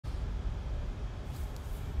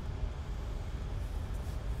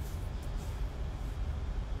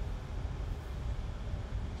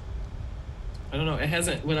I don't know. It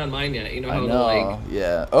hasn't went on mine yet. You know I how to like. know.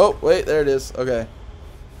 Yeah. Oh, wait, there it is. Okay.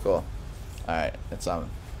 Cool. All right, it's on.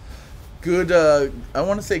 Good. I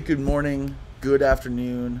want to say good morning, good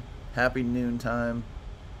afternoon, happy noontime,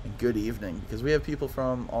 and good evening because we have people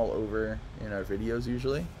from all over in our videos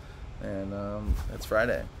usually, and it's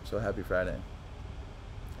Friday, so happy Friday.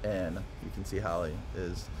 And you can see Holly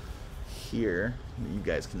is here. You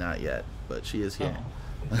guys cannot yet, but she is here.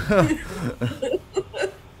 Oh.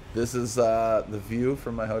 This is the view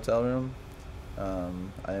from my hotel room.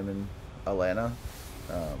 I am in Atlanta.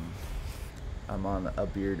 Um, I'm on a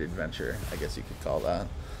beard adventure, I guess you could call that.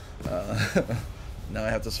 Now I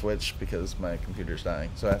have to switch because my computer's dying,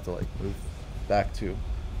 so I have to like move back to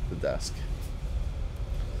the desk.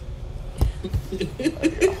 I'm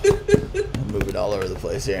moving all over the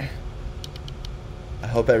place here. I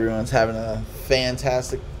hope everyone's having a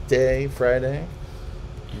fantastic day, Friday.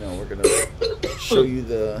 You know, we're gonna show you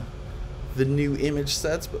the new image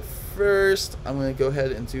sets, but first I'm gonna go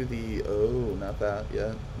ahead and do the not that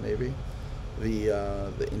yet, maybe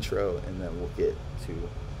the intro, and then we'll get to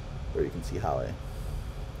where you can see Holly.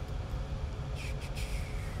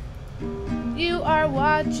 You are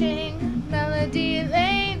watching Melody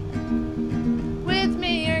Lane. With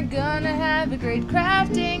me, you're gonna have a great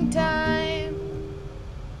crafting time.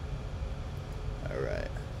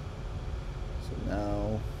 Alright. So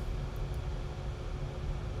now.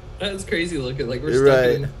 That's crazy looking. Like we're You're stuck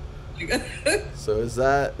right. in. So is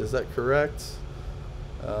that correct?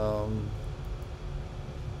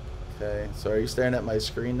 Okay. So are you staring at my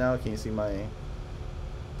screen now? Can you see my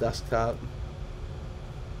desktop?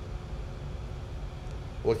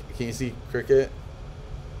 What can you see, Cricut?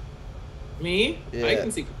 Me? Yeah. I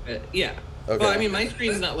can see it. Yeah. Okay. Well, I mean, my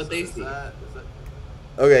screen's not what they see.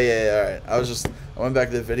 Okay, yeah, all right. I went back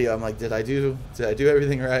to the video. I'm like, did I do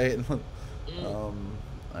everything right? All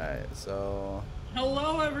right. So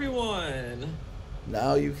Hello, everyone.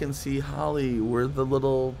 now you can see Holly. We're the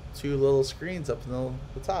two little screens up in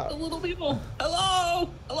the top. The little people. Hello.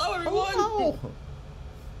 Hello, everyone. Hello.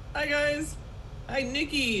 Hi, guys. Hi,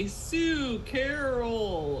 Nikki, Sue,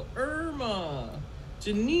 Carol, Irma,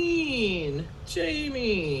 Janine,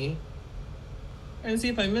 Jamie. Trying to see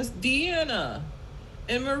if I missed Deanna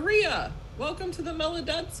and Maria. Welcome to the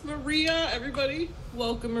Melodettes, Maria. Everybody,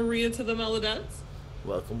 welcome Maria to the Melodettes.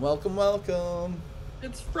 Welcome, welcome, welcome.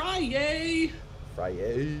 It's Friday.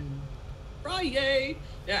 Friday. Friday.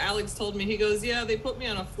 Yeah, Alex told me, he goes, yeah, they put me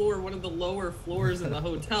on a floor, one of the lower floors in the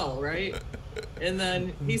hotel, right? And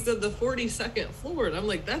then he said the 42nd floor, and I'm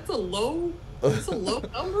like, that's a low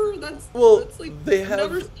number. That's like I've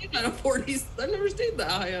never stayed on a 40. I've never stayed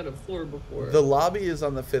that high on a floor before. The lobby is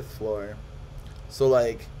on the 5th floor, so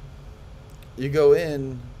like, you go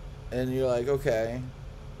in, and you're like, okay.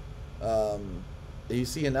 You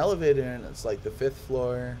see an elevator, and it's like the 5th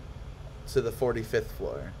floor to the 45th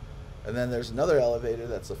floor, and then there's another elevator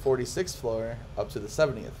that's the 46th floor up to the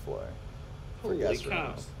 70th floor for guest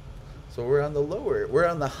rooms. So we're on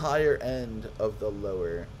the higher end of the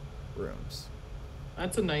lower rooms.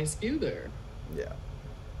 That's a nice view there. Yeah.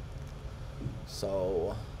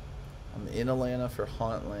 So I'm in Atlanta for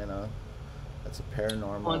Haunt Atlanta. That's a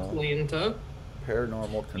paranormal Atlanta.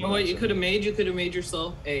 Paranormal convention. You know what you could have made? You could have made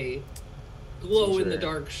yourself a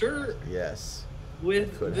glow-in-the-dark shirt. Yes.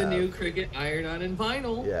 With the new Cricut iron-on and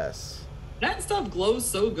vinyl. Yes. That stuff glows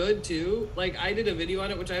so good too. Like I did a video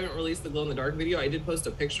on it, which I haven't released the glow in the dark video. I did post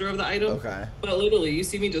a picture of the item. Okay. But literally, you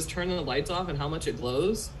see me just turning the lights off and how much it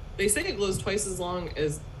glows. They say it glows twice as long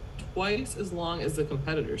as the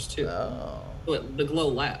competitors too. Oh. But the glow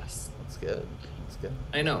lasts. That's good. That's good.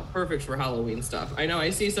 I know, perfect for Halloween stuff. I know. I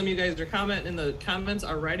see some of you guys are commenting in the comments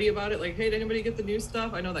already about it. Like, hey, did anybody get the new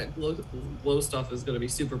stuff? I know that glow stuff is going to be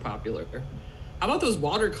super popular. How about those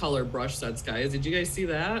watercolor brush sets, guys? Did you guys see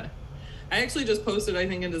that? I actually just posted, I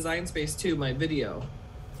think, in Design Space 2, my video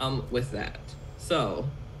with that. So,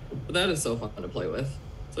 but that is so fun to play with.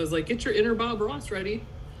 So it's like, get your inner Bob Ross ready.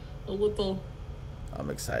 A little. I'm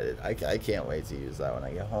excited. I can't wait to use that when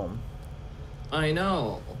I get home. I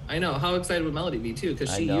know. How excited would Melody be, too?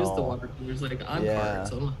 Because she used the watercolors like on card.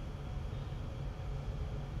 So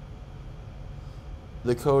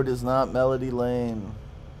the code is not Melody Lane.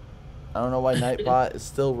 I don't know why Nightbot is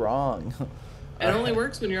still wrong. It only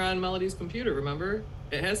works when you're on Melody's computer, remember?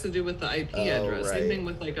 It has to do with the IP address. Right. Same thing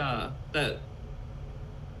with like that.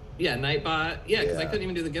 Yeah, Nightbot. Yeah, because I couldn't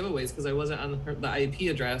even do the giveaways because I wasn't on the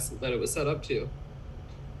IP address that it was set up to.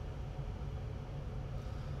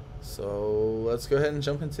 So let's go ahead and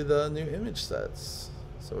jump into the new image sets.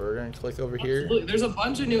 So we're going to click over here. There's a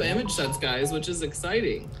bunch of new image sets, guys, which is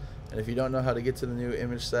exciting. And if you don't know how to get to the new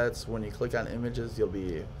image sets, when you click on images, you'll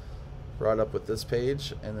be brought up with this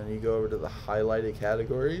page, and then you go over to the highlighted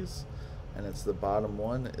categories, and it's the bottom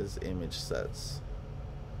one is image sets.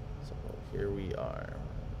 So here we are.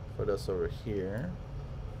 Put us over here.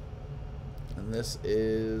 And this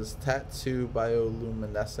is tattoo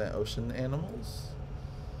bioluminescent ocean animals.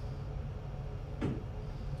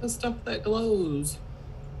 The stuff that glows.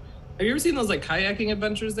 Have you ever seen those like kayaking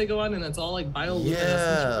adventures they go on, and it's all like bioluminescent?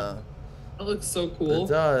 Yeah. That looks so cool. It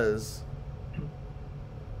does.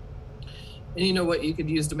 And you know what you could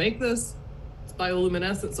use to make this? It's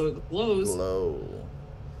bioluminescent, so it glows. Glow.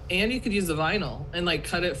 And you could use the vinyl and like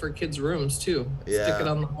cut it for kids' rooms too. Yeah. Stick it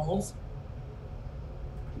on the walls.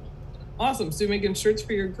 Awesome. So you're making shirts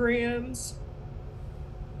for your grands.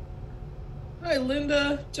 Hi,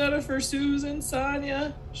 Linda, Jennifer, Susan,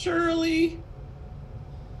 Sonia, Shirley.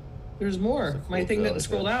 There's more. Cool My thing didn't jellyfish.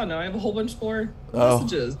 scroll down. Now I have a whole bunch more Oh.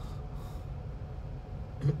 messages.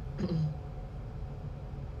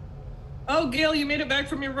 Oh, Gail, you made it back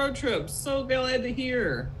from your road trip. So glad to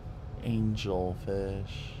hear. Angelfish.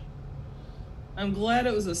 I'm glad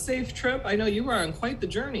it was a safe trip. I know you were on quite the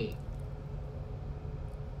journey.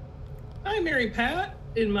 Hi, Mary Pat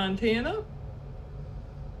in Montana.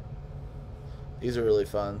 These are really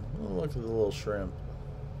fun. Oh, look at the little shrimp.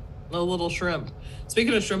 A little shrimp.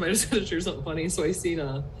 Speaking of shrimp, I just gotta share something funny. So I seen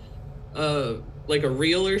like a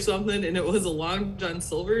reel or something, and it was a Long John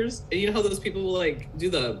Silver's. And you know how those people will like do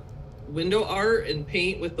the window art and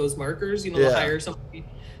paint with those markers? You know, they'll hire somebody.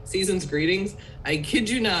 Season's greetings. I kid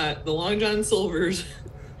you not, the Long John Silver's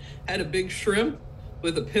had a big shrimp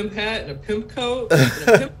with a pimp hat and a pimp coat and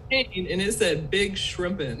a pimp cane, and it said "Big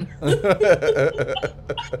Shrimpin'."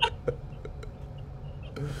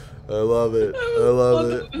 I love it. I love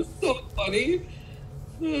it. It was so funny.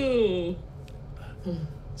 Oh.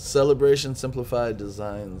 Celebration Simplified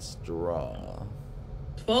Designs Draw.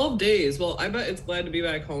 12 days. Well, I bet it's glad to be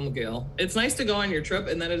back home, Gail. It's nice to go on your trip,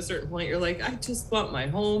 and then at a certain point, you're like, I just want my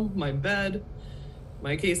home, my bed. In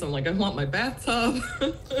my case, I'm like, I want my bathtub.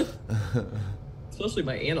 Especially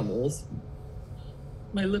my animals.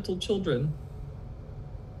 My little children.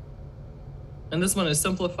 And this one is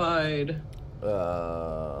simplified.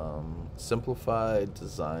 Simplified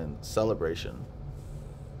Design Celebration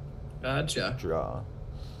Gotcha. Draw.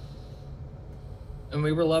 And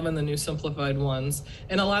we were loving the new simplified ones.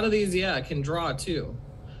 And a lot of these, can draw too.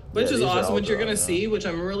 Which Yeah, is these are awesome, all which you're draw, going to yeah. see, which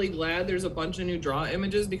I'm really glad there's a bunch of new draw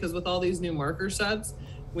images, because with all these new marker sets,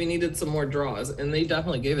 we needed some more draws. And they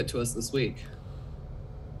definitely gave it to us this week.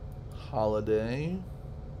 Holiday.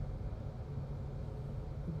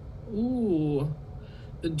 Ooh,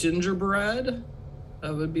 the gingerbread.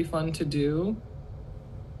 That would be fun to do.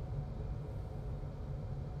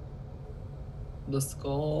 The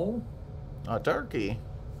skull. A turkey.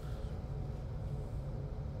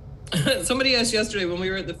 Somebody asked yesterday when we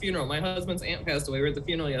were at the funeral, my husband's aunt passed away. We were at the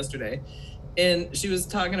funeral yesterday, and she was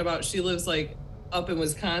talking about, she lives like up in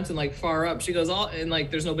Wisconsin, like far up. She goes, and like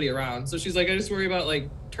there's nobody around. So she's like, I just worry about like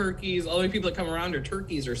turkeys. All the people that come around are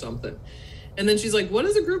turkeys or something. And then she's like, what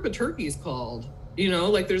is a group of turkeys called? You know,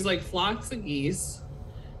 like there's like flocks of geese.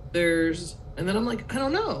 And then I'm like, I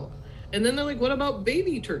don't know. And then they're like, what about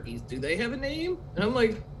baby turkeys? Do they have a name? And I'm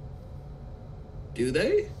like, do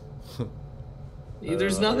they?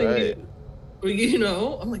 There's nothing, right. you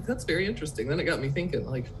know, I'm like, that's very interesting. Then it got me thinking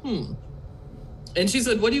like, And she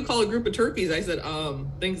said, what do you call a group of turkeys? I said,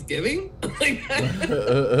 Thanksgiving? Like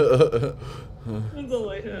that. That's all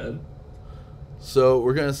I had. So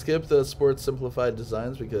we're going to skip the Sports Simplified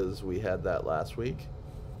Designs because we had that last week.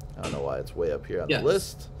 I don't know why it's way up here on the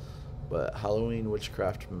list. But Halloween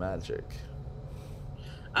Witchcraft Magic.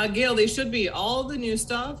 Gail, they should be all the new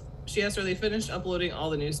stuff. She asked, are they finished uploading all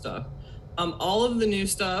the new stuff? All of the new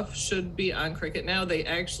stuff should be on Cricut now.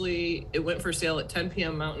 It went for sale at 10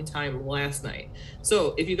 p.m. Mountain Time last night.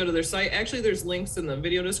 So if you go to their site, actually there's links in the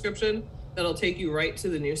video description that'll take you right to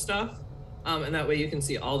the new stuff. And that way you can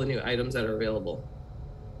see all the new items that are available.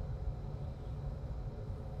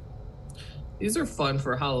 These are fun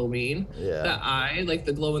for Halloween. Yeah. The eye, like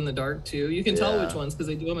the glow in the dark too. You can tell which ones because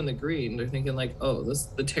they do them in the green. They're thinking like, oh,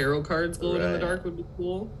 the tarot cards glowing in the dark would be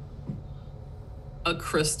cool. A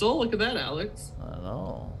crystal, look at that, Alex. I don't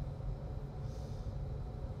know.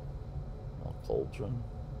 A cauldron.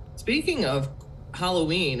 Speaking of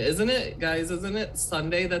Halloween, isn't it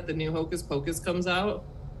Sunday that the new Hocus Pocus comes out?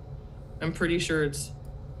 I'm pretty sure it's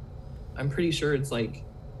like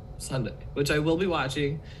Sunday, which I will be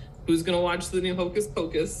watching. Who's gonna watch the new Hocus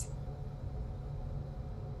Pocus?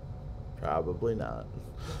 Probably not.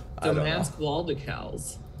 Damask wall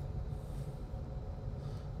decals.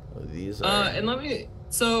 These are. And let me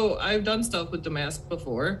So I've done stuff with damask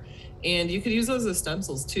before, and you could use those as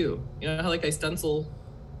stencils too. You know how like I stencil.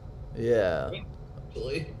 Yeah.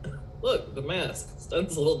 Actually, look, damask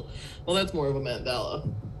stenciled. Well, that's more of a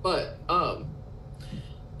mandala, but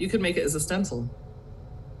you could make it as a stencil.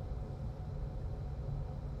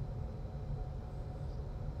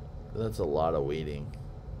 That's a lot of weeding.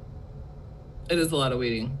 It is a lot of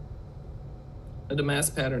weeding. A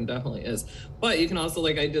damask pattern definitely is. But you can also,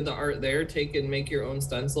 like I did the art there, take and make your own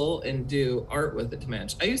stencil and do art with it to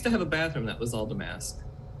match. I used to have a bathroom that was all damask.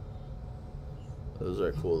 Those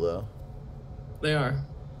are cool though. They are.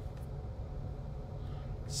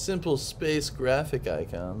 Simple space graphic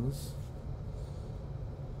icons.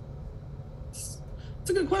 It's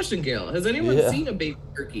a good question, Gail. Has anyone seen a baby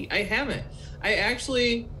turkey? I haven't. I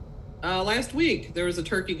actually, last week, there was a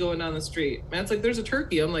turkey going down the street. Matt's like, there's a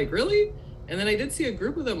turkey. I'm like, really? And then I did see a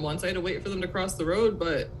group of them once. I had to wait for them to cross the road,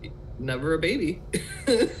 but never a baby.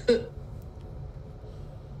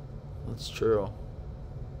 That's true.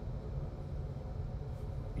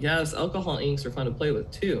 Yes, alcohol inks are fun to play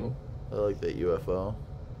with too. I like that UFO.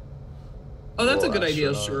 Oh, that's a good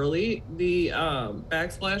idea, Shirley. The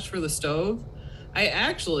backsplash for the stove. I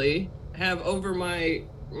actually have over my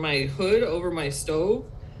hood over my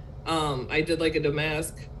stove. I did like a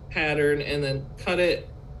damask pattern and then cut it,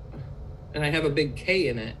 and I have a big K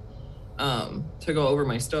in it to go over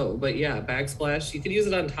my stove. But yeah, backsplash. You could use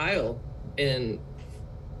it on tile and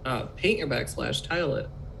paint your backsplash, tile it.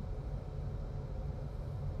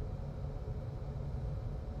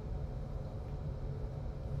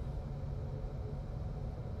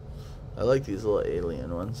 I like these little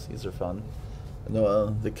alien ones. These are fun. No,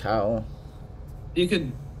 the cow. You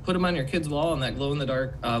could put them on your kid's wall on that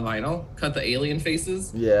glow-in-the-dark vinyl. Cut the alien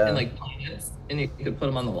faces. Yeah. And like planets, and you could put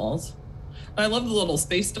them on the walls. I love the little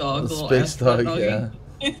space dog. The little space dog, doggy.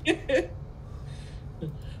 yeah.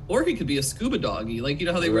 Or he could be a scuba doggy, like you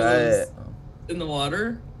know how they wear those in the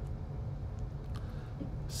water.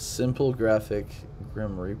 Simple graphic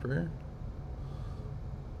Grim Reaper.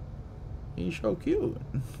 He's so cute.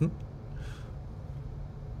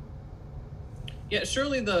 Yeah,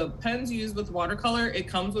 surely the pens used with watercolor, it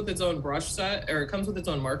comes with its own brush set, or it comes with its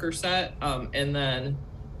own marker set, and then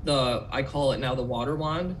I call it now the water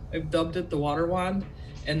wand. I've dubbed it the water wand,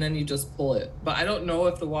 and then you just pull it. But I don't know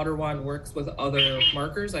if the water wand works with other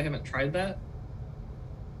markers. I haven't tried that.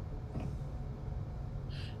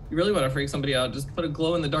 You really want to freak somebody out, just put a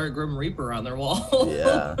glow-in-the-dark Grim Reaper on their wall.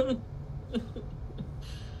 Yeah.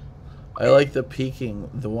 I like the peeking,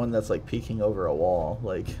 the one that's like peeking over a wall,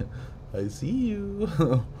 like, I see you.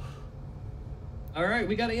 All right,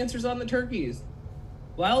 we got answers on the turkeys.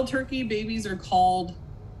 Wild turkey babies are called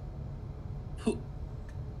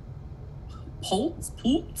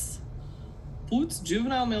poots.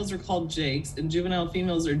 Juvenile males are called jakes, and juvenile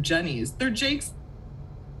females are jennies. They're jakes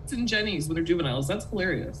and jennies when they're juveniles. That's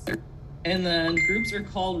hilarious. And then groups are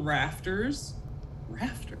called rafters,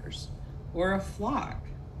 or a flock.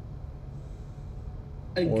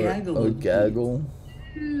 A gaggle. A gaggle.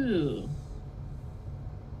 Ew.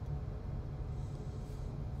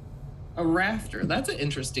 A rafter. That's an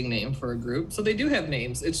interesting name for a group. So they do have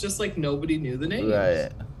names. It's just like nobody knew the names.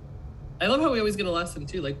 Right. I love how we always get a lesson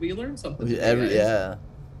too. Like we learn something. Yeah.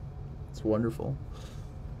 It's wonderful.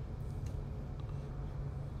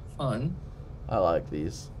 Fun. I like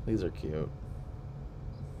these. These are cute.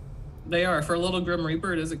 They are. For a little Grim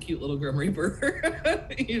Reaper, it is a cute little Grim Reaper.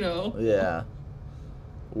 You know? Yeah.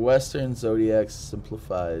 Western Zodiac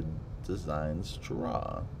Simplified Designs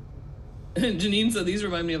Draw. Janine said these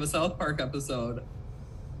remind me of a South Park episode.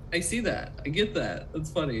 I see that. I get that. That's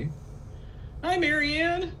funny. Hi,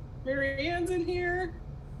 Marianne. Marianne's in here.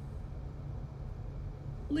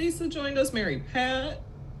 Lisa joined us. Mary Pat.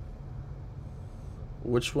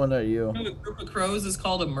 Which one are you? A group of crows is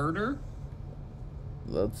called a murder.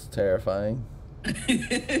 That's terrifying.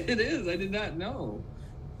 It is. I did not know.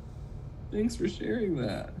 Thanks for sharing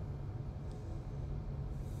that.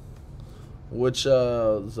 Which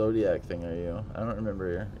zodiac thing are you? I don't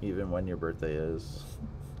remember even when your birthday is.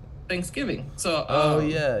 Thanksgiving. So.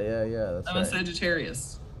 Yeah. That's I'm a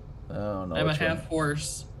Sagittarius. Oh no. I'm a half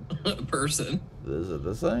horse person. Is it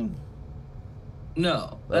this thing?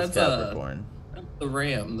 No, that's Capricorn. That's the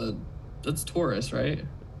ram. That's Taurus, right?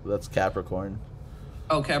 That's Capricorn.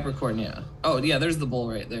 Oh, Capricorn, yeah. Oh, yeah. There's the bull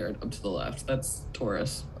right there, up to the left. That's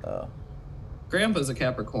Taurus. Oh. Grandpa's a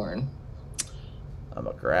Capricorn. I'm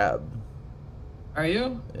a crab. Are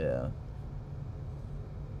you? Yeah.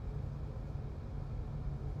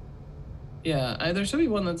 Yeah, there should be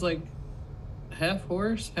one that's like half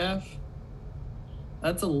horse, half.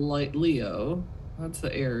 That's a light Leo. That's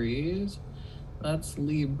the Aries. That's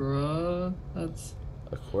Libra. That's...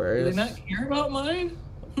 Do Aquarius. they not care about mine?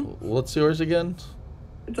 What's yours again?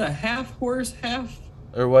 It's a half horse, half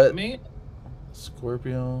Or what? man.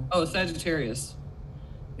 Scorpio. Oh, Sagittarius.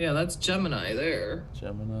 Yeah, that's Gemini there.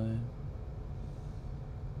 Gemini.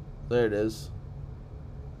 There it is.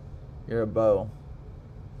 You're a bow.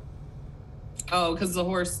 Oh, because the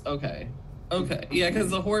horse. Okay. Okay. Yeah, because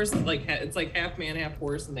the horse, like, it's like half man, half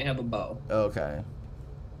horse, and they have a bow. Okay.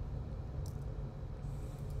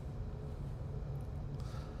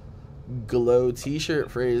 Glow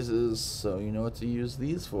t-shirt phrases, so you know what to use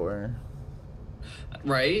these for.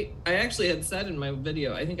 Right? I actually had said in my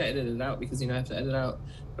video, I think I edited it out because, you know, I have to edit out.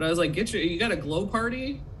 But I was like, you got a glow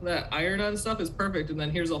party? That iron-on stuff is perfect. And then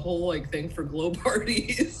here's a whole, like, thing for glow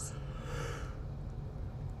parties.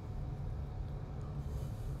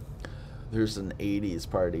 There's an 80s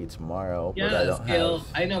party tomorrow, but I Yeah, don't Gail. have...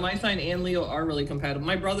 I know my sign and Leo are really compatible.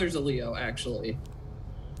 My brother's a Leo, actually.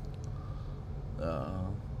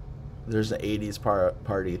 There's an 80s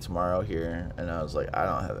party tomorrow here, and I was like, I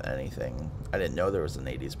don't have anything. I didn't know there was an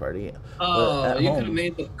 80s party. Oh, you could have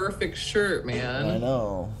made the perfect shirt, man. I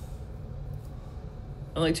know.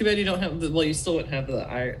 I'm like, too bad you don't have the... Well, you still wouldn't have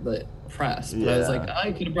the press. But I was like,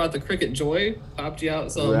 I could have brought the Cricut Joy, popped you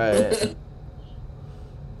out some. Right.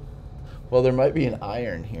 Well, there might be an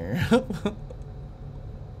iron here.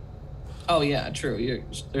 Oh, yeah, true.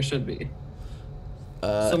 There should be.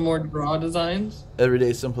 Some more draw designs.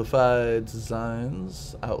 Everyday simplified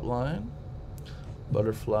designs outline.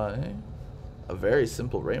 Butterfly. A very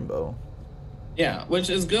simple rainbow. Yeah, which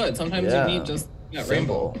is good. Sometimes you need just that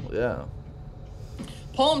rainbow. Yeah.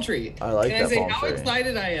 Palm tree. I like Can that palm I say how tree.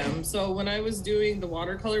 excited I am? So when I was doing the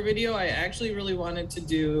watercolor video, I actually really wanted to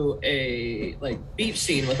do a beach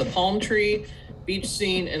scene with a palm tree, beach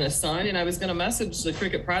scene, and a sun. And I was gonna message the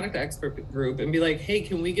Cricut product expert group and be like, hey,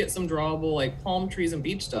 can we get some drawable like palm trees and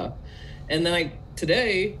beach stuff? And then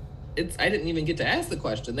today, I didn't even get to ask the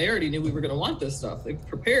question. They already knew we were gonna want this stuff. They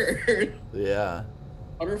prepared. Yeah.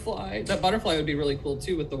 Butterfly. That butterfly would be really cool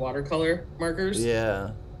too with the watercolor markers.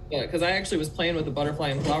 Yeah. Yeah, because I actually was playing with the butterfly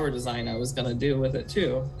and flower design I was gonna do with it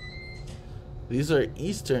too. These are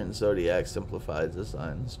Eastern Zodiac simplified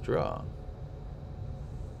designs. Draw.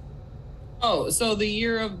 Oh, so the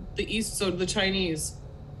year of the East, so the Chinese.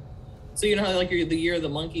 So you know how you're the year of the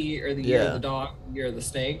monkey or the year of the dog, the year of the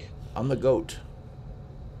snake? I'm the goat.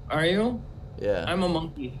 Are you? Yeah. I'm a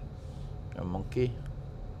monkey. A monkey?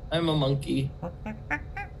 I'm a monkey.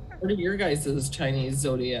 What are your guys' Chinese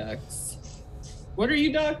zodiacs? What are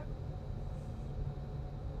you, Duck?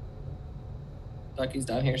 Ducky's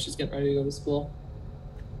down here. She's getting ready to go to school.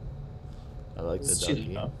 I like the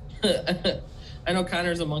ducky. I know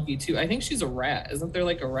Connor's a monkey too. I think she's a rat. Isn't there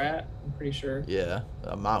like a rat? I'm pretty sure. Yeah,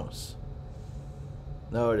 a mouse.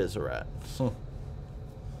 No, it is a rat.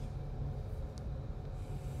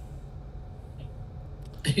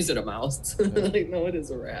 Is it a mouse? Like, no, it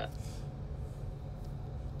is a rat.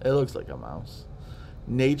 It looks like a mouse.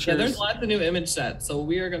 Nature. Yeah, there's lots of new image sets, so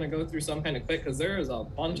we are going to go through some kind of quick because there is a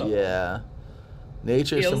bunch of them. Yeah.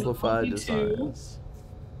 Nature simplified designs.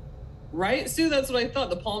 Right, Sue? That's what I thought.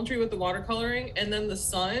 The palm tree with the watercoloring, and then the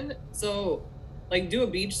sun. So, do a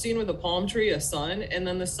beach scene with a palm tree, a sun, and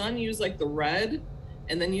then the sun use the red,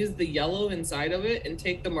 and then use the yellow inside of it, and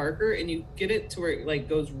take the marker, and you get it to where it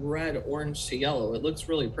goes red, orange to yellow. It looks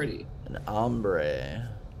really pretty. An ombre.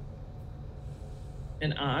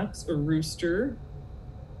 An ox or rooster.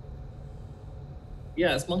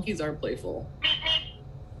 Yes, monkeys are playful.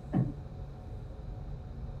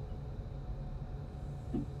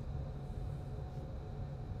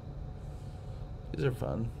 These are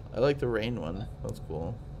fun. I like the rain one. That's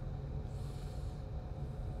cool.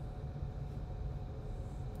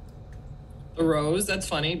 The rose, that's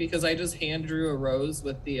funny because I just hand drew a rose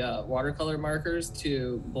with the watercolor markers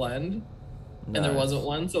to blend. Nice. And there wasn't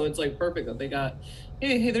one, so it's perfect that they got,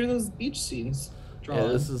 hey, there are those beach scenes drawn. Yeah,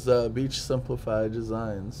 this is beach simplified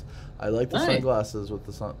designs. I like the sunglasses with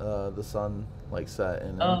the sun set in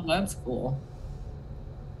it. Oh, that's cool.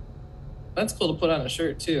 That's cool to put on a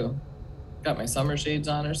shirt too. Got my summer shades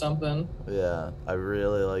on or something. Yeah, I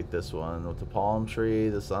really like this one with the palm tree,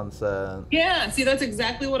 the sunset. Yeah, see, that's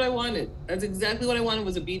exactly what I wanted. That's exactly what I wanted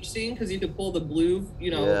was a beach scene because you could pull the blue,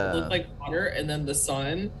 look like water, and then the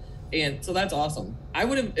sun. And so that's awesome. I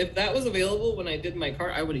would have, if that was available when I did my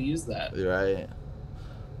cart, I would have used that. Right.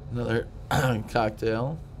 Another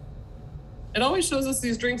cocktail. It always shows us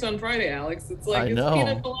these drinks on Friday, Alex. It's it's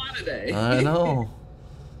pina colada day. I know.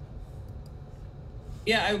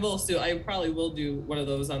 Yeah, I will, Sue. I probably will do one of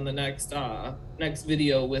those on the next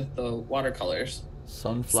video with the watercolors.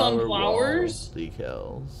 Sunflowers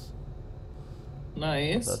decals.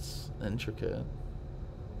 Nice. That's intricate.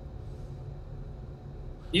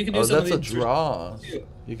 You can do Oh, some that's a of these draw. too.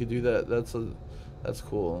 You could do that. That's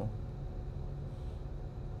cool.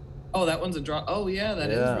 Oh, that one's a draw. Oh yeah, that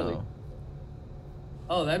is Yeah. really.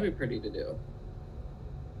 Oh, that'd be pretty to do.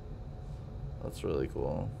 That's really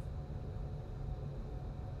cool.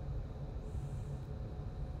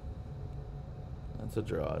 That's a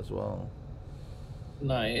draw as well.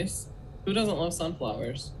 Nice. Who doesn't love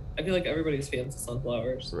sunflowers? I feel like everybody's fans of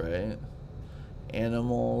sunflowers. Right.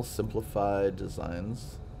 Animal simplified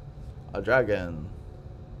designs. A dragon.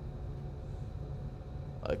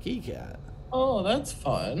 A key cat. Oh, that's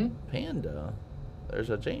fun. Panda. There's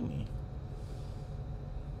a Jamie.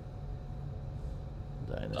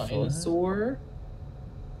 Dinosaur.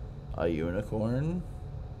 A unicorn.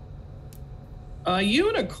 A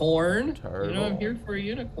unicorn. Turtle. You know, I'm here for a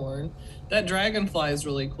unicorn. That dragonfly is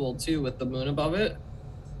really cool too, with the moon above it.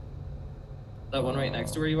 That one right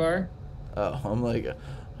next to where you are. Oh, I'm like, I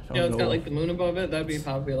don't Yeah, it's know. got like the moon above it. That'd be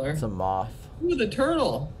popular. It's a moth. Ooh, the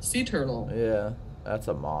turtle. Sea turtle. Yeah, that's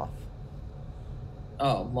a moth.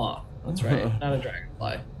 Oh, moth. That's right. Not a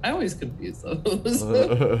dragonfly. I always confuse those.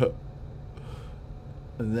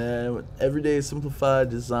 And then with everyday simplified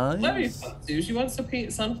designs. That'd be fun too. She wants to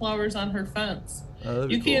paint sunflowers on her fence. Oh, that'd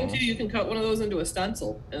be You can cool. too. You can cut one of those into a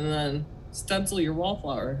stencil and then stencil your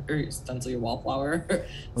wallflower. Or stencil your wallflower.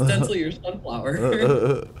 Stencil your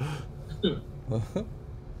sunflower.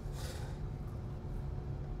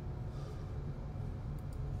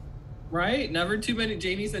 Right? Never too many.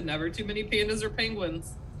 Jamie said never too many pandas or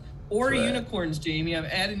penguins. Or Right. unicorns, Jamie. I'm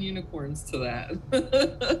adding unicorns to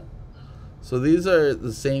that. So these are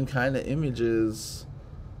the same kind of images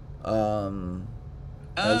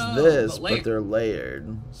as this, but they're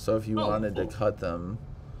layered. So if you wanted to cut them.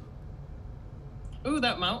 Ooh,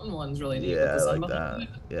 that mountain one's really neat. Yeah, with the I sun like behind that. it.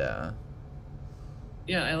 Yeah.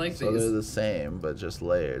 Yeah, I like So these. they're the same, but just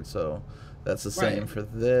layered. So that's the same Right. for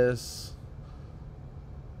this.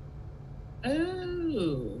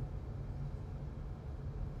 Oh.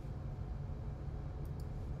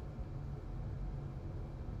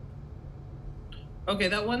 Okay,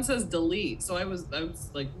 that one says delete. So I was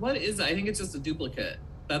like, what is that? I think it's just a duplicate.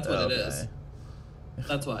 That's what it is.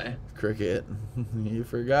 That's why. Cricut, you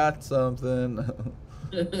forgot something.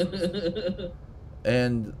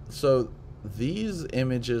 And so these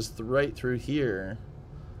images right through here,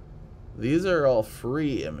 these are all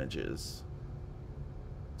free images.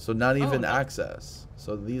 So not even access.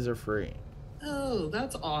 So these are free. Oh,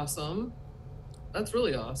 that's awesome. That's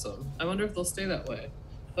really awesome. I wonder if they'll stay that way.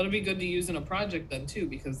 That'll be good to use in a project then too,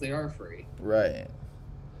 because they are free. Right.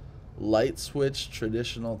 Light switch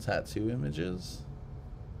traditional tattoo images.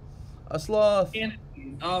 A sloth.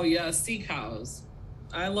 Oh yeah, sea cows.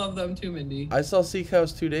 I love them too, Mindy. I saw sea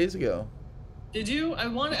cows 2 days ago. Did you? I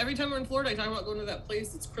want every time we're in Florida, I talk about going to that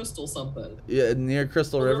place. It's Crystal something. Yeah, near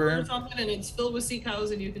Crystal River. Or something, and it's filled with sea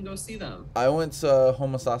cows, and you can go see them. I went to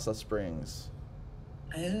Homosassa Springs.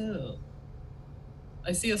 Oh.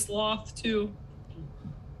 I see a sloth too.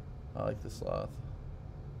 I like the sloth.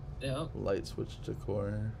 Yeah. Light switch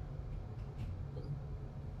decor.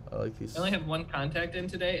 I like these. I only have one contact in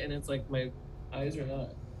today, and it's like my eyes are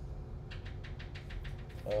not.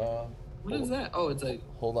 What is that? Oh, it's a.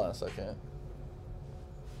 Hold on a second.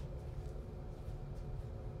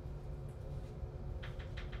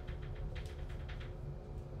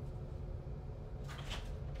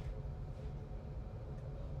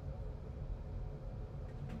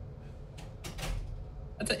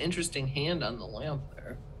 That's an interesting hand on the lamp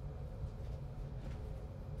there.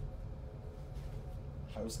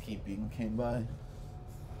 Housekeeping came by.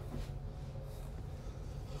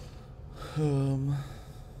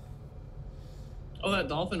 Oh, that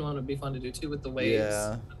dolphin one would be fun to do too with the waves.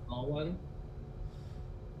 Yeah. The small one.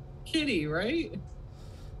 Kitty, right?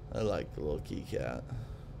 I like the little key cat.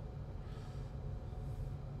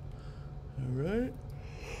 All right.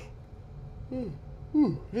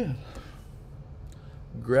 Yeah.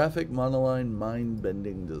 Graphic monoline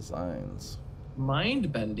mind-bending designs.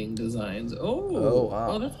 Mind-bending designs. Oh. Oh,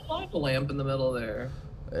 wow. Oh, that's a lava lamp in the middle there.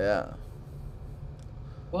 Yeah.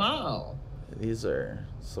 Wow. These are.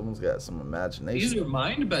 Someone's got some imagination. These are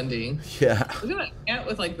mind-bending. Yeah. Look at that cat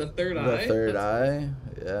with like the third eye. The third That's eye.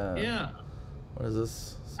 Yeah. Yeah. What is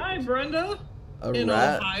this? Hi, Brenda. A in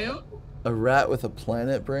rat. Ohio. A rat with a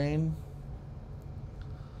planet brain.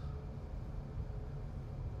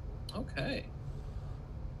 Okay.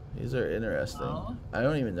 These are interesting. Wow. I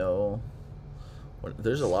don't even know.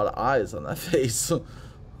 There's a lot of eyes on that face.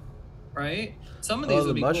 Right? Some of Oh, these the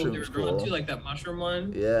would be cool if they were mushroom's drawn cool. too, like that mushroom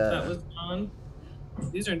one. Yeah. That was drawn.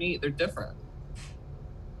 These are neat. They're different.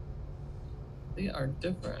 They are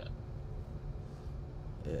different.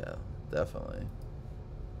 Yeah, definitely.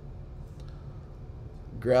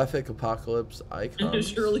 Graphic apocalypse icons.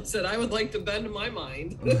 Shirley said, I would like to bend my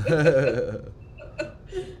mind.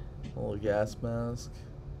 Little gas mask.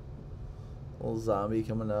 Little zombie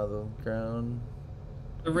coming out of the ground.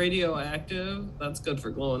 The radioactive, that's good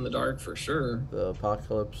for glow in the dark for sure. The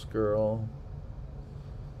apocalypse girl.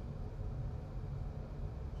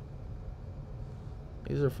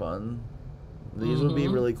 These are fun. These would be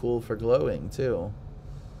really cool for glowing too.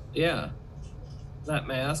 Yeah. That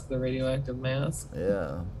mask, the radioactive mask.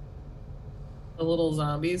 Yeah. The little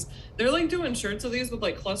zombies. They're like doing shirts of these with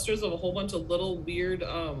like clusters of a whole bunch of little weird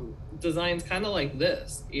designs, kind of like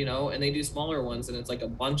this, you know, and they do smaller ones and it's like a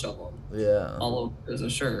bunch of them. Yeah. All over as a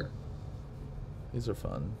shirt. These are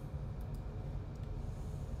fun.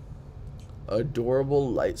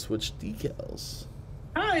 Adorable light switch decals.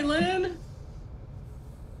 Hi, Lynn.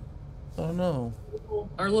 Oh no.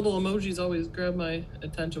 Our little emojis always grab my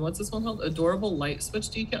attention. What's this one called? Adorable light switch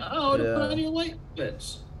decal. Oh, to put on your light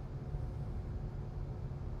switch.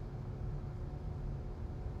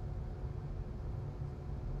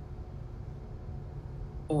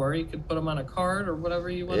 Or you could put them on a card or whatever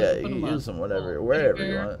you want to put them on. Yeah, you use them wherever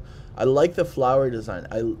you want. I like the flower design.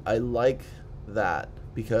 I like that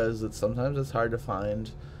because sometimes it's hard to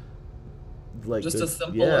find like just a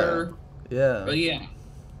simpler. Yeah. But yeah.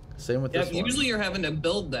 Same with this one. Usually you're having to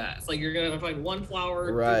build that. It's like you're gonna find one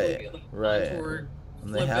flower, right. Contour,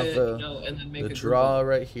 and they have the and then make the draw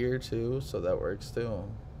right here too, so that works too.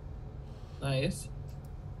 Nice.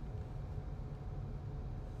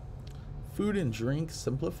 Food and drink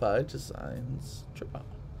simplified designs.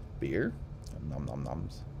 Beer. Nom nom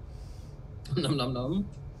noms. Nom nom nom.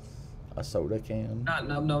 A soda can. Not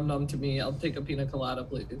nom nom nom to me. I'll take a pina colada,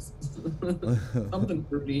 please. Something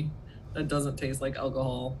fruity that doesn't taste like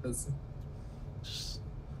alcohol.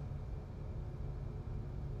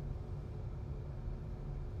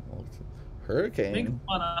 Hurricane. Make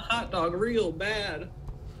want a hot dog real bad.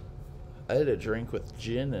 I had a drink with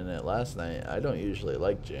gin in it last night. I don't usually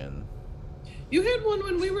like gin. You had one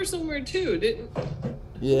when we were somewhere too, didn't?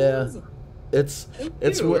 Yeah. It's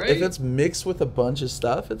right? if it's mixed with a bunch of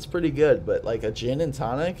stuff, it's pretty good. But like a gin and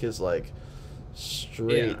tonic is like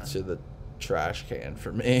straight to the trash can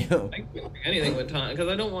for me. I can't drink anything with tonic because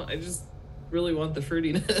I just really want the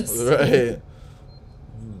fruitiness. Right.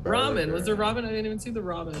 Ramen. Was there ramen? I didn't even see the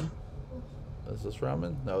ramen. Is this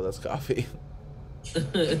ramen? No, that's coffee.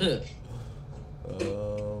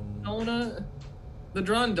 Donut. The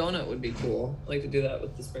drawn donut would be cool. I like to do that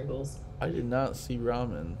with the sprinkles. I did not see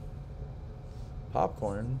ramen.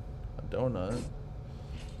 Popcorn. A donut.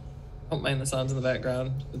 Don't mind the sounds in the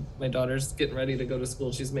background. My daughter's getting ready to go to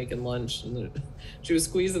school. She's making lunch, and she was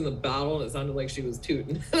squeezing the bottle, and it sounded like she was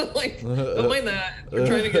tooting. I'm like, don't mind that. We're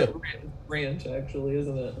trying to get ranch, actually,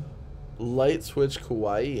 isn't it? Light switch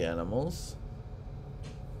kawaii animals.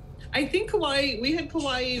 I think kawaii. We had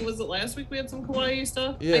kawaii. Was it last week? We had some kawaii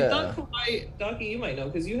stuff. Yeah. I thought kawaii. Docky, you might know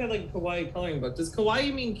because you had like a kawaii coloring book. Does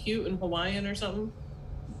kawaii mean cute in Hawaiian or something?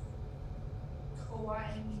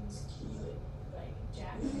 Kawaii means cute, like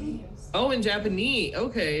Japanese. Oh, in Japanese.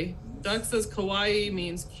 Okay. Doc says kawaii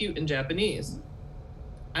means cute in Japanese.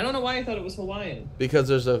 I don't know why I thought it was Hawaiian. Because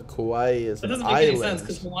there's a Kauai is an island. That doesn't make any sense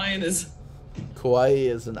because Hawaiian is. Kauai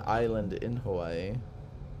is an island in Hawaii.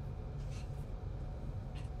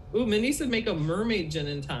 Ooh, Mindy said make a mermaid gin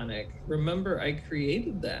and tonic. Remember, I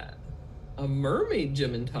created that. A mermaid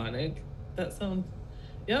gin and tonic? That sounds...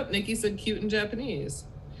 Yep, Nikki said cute in Japanese.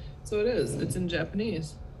 So it is. It's in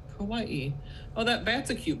Japanese. Kawaii. Oh, that bat's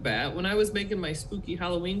a cute bat. When I was making my spooky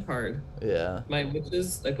Halloween card. Yeah. My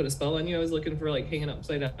witches, I put a spell on you. I was looking for like hanging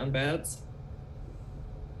upside down bats.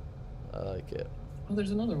 I like it. Oh,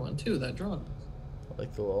 there's another one too, that drawn. I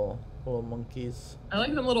like the little monkeys. I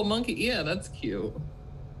like them little monkey. Yeah, that's cute.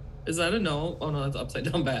 Is that a gnome? Oh no, that's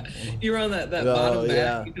upside down bat. You were on that bottom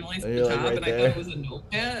bat. You can only see the top, right and there. I thought it was a gnome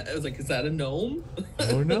bat. I was like, is that a gnome?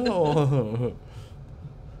 Oh no.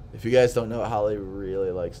 If you guys don't know, Holly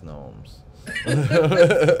really likes gnomes.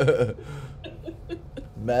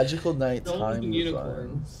 Magical nighttime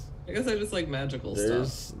unicorns. I guess I just like magical stuff.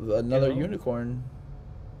 There's another unicorn.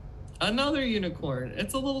 Another unicorn.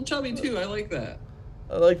 It's a little chubby too. I like that.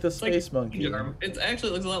 I like the space monkey. It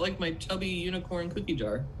actually looks a lot like my chubby unicorn cookie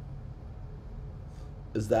jar.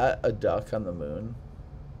 Is that a duck on the moon?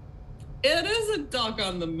 It is a duck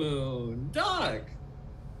on the moon. Duck.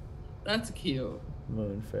 That's cute.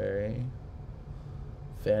 Moon fairy.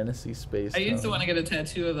 Fantasy space. I used to want to get a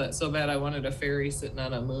tattoo of that so bad. I wanted a fairy sitting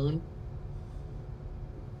on a moon.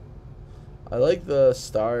 I like the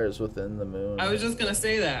stars within the moon. I was just gonna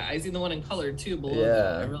say that. I see the one in color too below Yeah.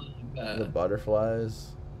 that. I really like that. The butterflies.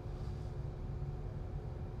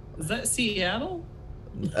 Is that Seattle?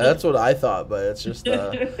 That's what I thought, but it's just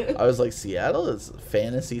I was like, Seattle is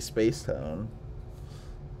fantasy space town.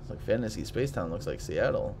 It's like fantasy space town looks like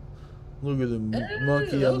Seattle. Look at the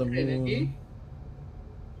monkey on the moon. Nicky.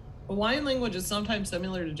 Hawaiian language is sometimes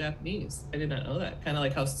similar to Japanese. I did not know that. Kind of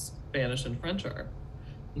like how Spanish and French are.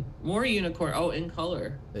 More unicorn. Oh, in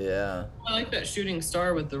color. Yeah. I like that shooting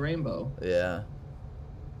star with the rainbow. Yeah.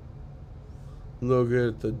 Look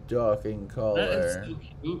at the duck in color. That is so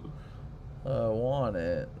cute. I want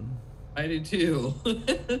it. I do too.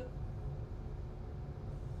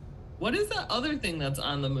 What is that other thing that's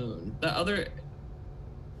on the moon? That other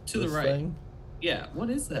to This the right. thing? Yeah, what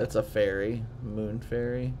is that? It's a fairy, moon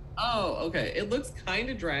fairy. Oh, okay. It looks kind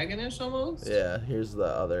of dragonish almost. Yeah, here's the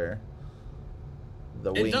other.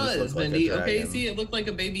 The wings It does, look like a Mindy. dragon. Okay, see, it looked like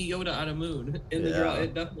a baby Yoda on a moon in the draw.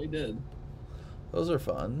 It definitely did. Those are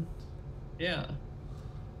fun. Yeah.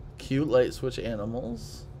 Cute light switch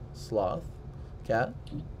animals. Sloth. Cat.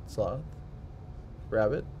 Sloth.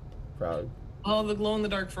 Rabbit. Frog. Oh, the glow in the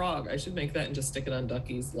dark frog. I should make that and just stick it on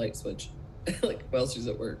Ducky's light switch. Like while she's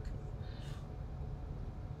at work.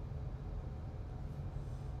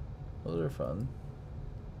 Those are fun.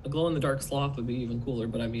 A glow in the dark sloth would be even cooler,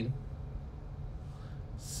 but I mean,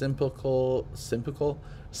 Simple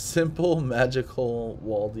magical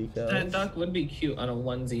wall decals. that duck would be cute on a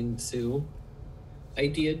onesie too.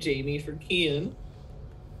 Idea Jamie for Kian.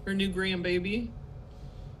 Her new grandbaby.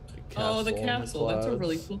 Oh, the in castle. That's a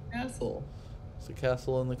really clouds. cool castle. It's a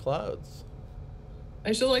castle in the clouds.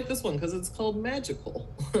 I should like this one because it's called Magical.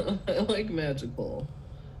 I like Magical.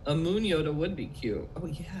 A moon Yoda would be cute. Oh,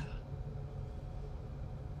 yeah.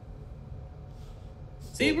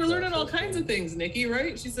 See, we're learning all kinds of things, Nikki,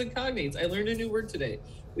 right? She said cognates. I learned a new word today.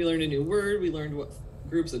 We learned a new word. We learned what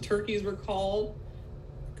groups of turkeys were called,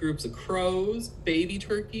 groups of crows, baby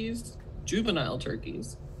turkeys, juvenile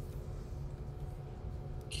turkeys.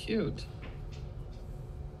 Cute.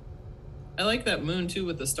 I like that moon too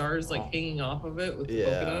with the stars like hanging off of it with the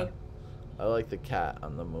polka dot. I like the cat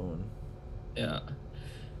on the moon. Yeah.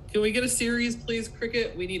 Can we get a series, please,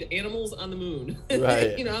 Cricut? We need animals on the moon.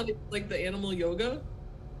 Right. You know, like the animal yoga.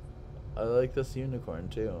 I like this unicorn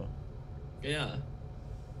too. Yeah.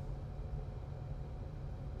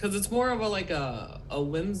 Because it's more of a like a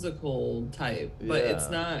whimsical type, but it's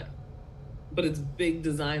not. But it's big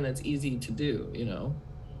design that's easy to do. You know.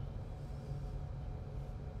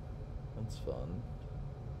 That's fun.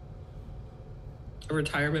 A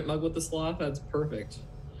retirement mug with the sloth. That's perfect.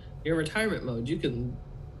 You're in retirement mode. You can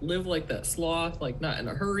live like that sloth, like not in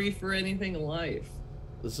a hurry for anything in life.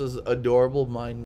 This is adorable mind